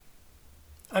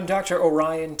I'm Dr.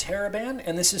 Orion Taraban,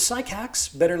 and this is Psych Hacks,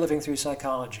 Better Living Through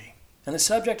Psychology. And the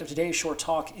subject of today's short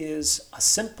talk is a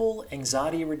simple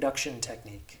anxiety reduction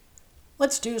technique.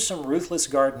 Let's do some ruthless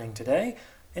gardening today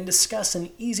and discuss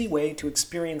an easy way to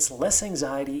experience less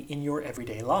anxiety in your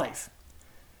everyday life.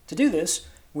 To do this,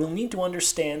 we'll need to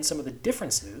understand some of the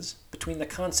differences between the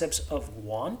concepts of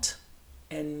want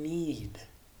and need.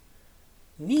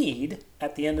 Need,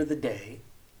 at the end of the day,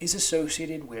 is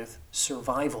associated with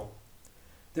survival.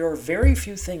 There are very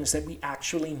few things that we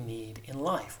actually need in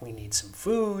life. We need some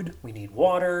food, we need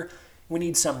water, we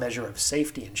need some measure of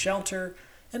safety and shelter,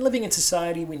 and living in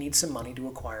society, we need some money to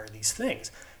acquire these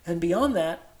things. And beyond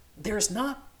that, there's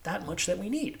not that much that we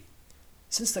need.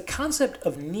 Since the concept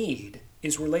of need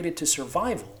is related to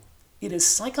survival, it is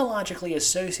psychologically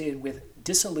associated with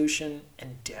dissolution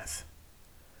and death.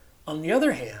 On the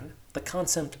other hand, the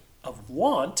concept of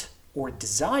want or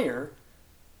desire,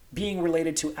 being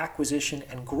related to acquisition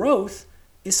and growth,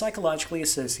 is psychologically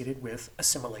associated with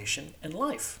assimilation and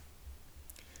life.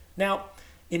 Now,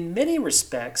 in many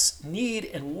respects, need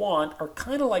and want are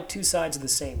kind of like two sides of the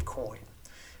same coin.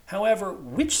 However,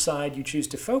 which side you choose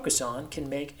to focus on can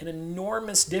make an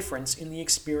enormous difference in the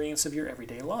experience of your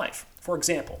everyday life. For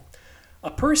example,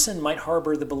 a person might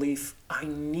harbor the belief, "I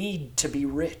need to be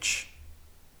rich."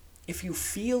 If you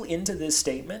feel into this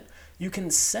statement, you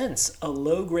can sense a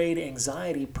low-grade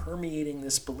anxiety permeating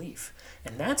this belief.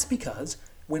 And that's because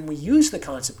when we use the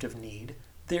concept of need,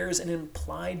 there's an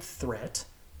implied threat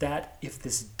that if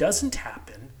this doesn't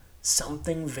happen,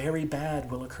 something very bad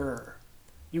will occur.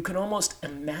 You can almost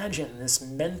imagine this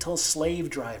mental slave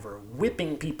driver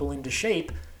whipping people into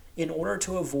shape in order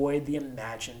to avoid the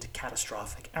imagined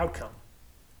catastrophic outcome.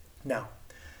 Now,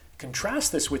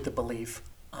 contrast this with the belief,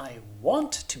 "I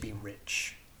want to be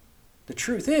rich." The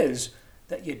truth is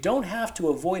that you don't have to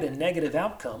avoid a negative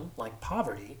outcome, like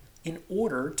poverty, in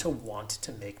order to want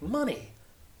to make money.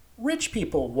 Rich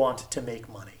people want to make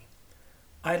money.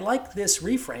 I like this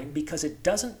reframe because it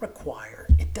doesn't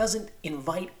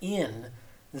invite in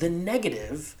the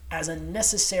negative as a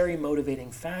necessary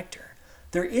motivating factor.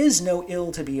 There is no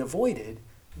ill to be avoided,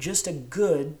 just a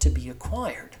good to be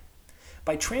acquired.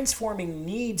 By transforming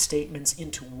need statements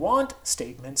into want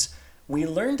statements, we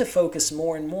learn to focus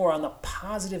more and more on the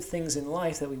positive things in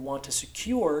life that we want to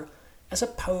secure as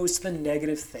opposed to the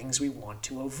negative things we want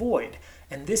to avoid.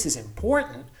 And this is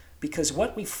important because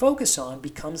what we focus on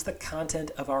becomes the content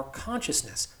of our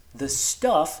consciousness, the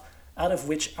stuff out of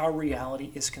which our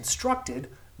reality is constructed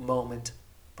moment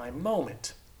by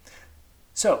moment.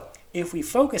 So, if we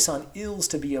focus on ills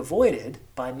to be avoided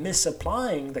by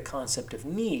misapplying the concept of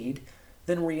need,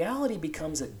 then reality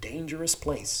becomes a dangerous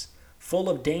place, full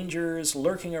of dangers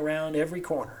lurking around every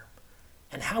corner.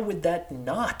 And how would that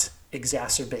not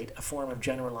exacerbate a form of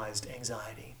generalized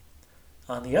anxiety?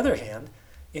 On the other hand,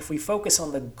 if we focus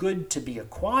on the good to be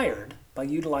acquired by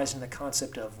utilizing the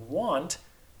concept of want,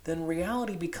 then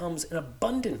reality becomes an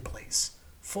abundant place,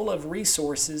 full of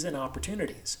resources and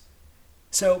opportunities.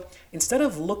 So instead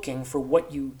of looking for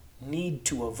what you need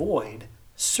to avoid,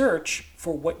 search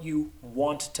for what you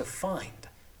want to find.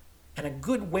 And a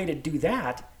good way to do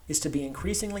that is to be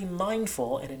increasingly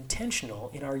mindful and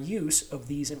intentional in our use of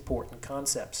these important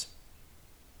concepts.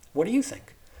 What do you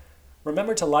think?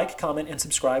 Remember to like, comment, and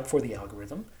subscribe for the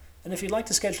algorithm. And if you'd like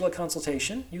to schedule a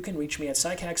consultation, you can reach me at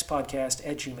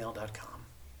psychhackspodcast@gmail.com.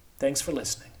 Thanks for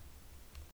listening.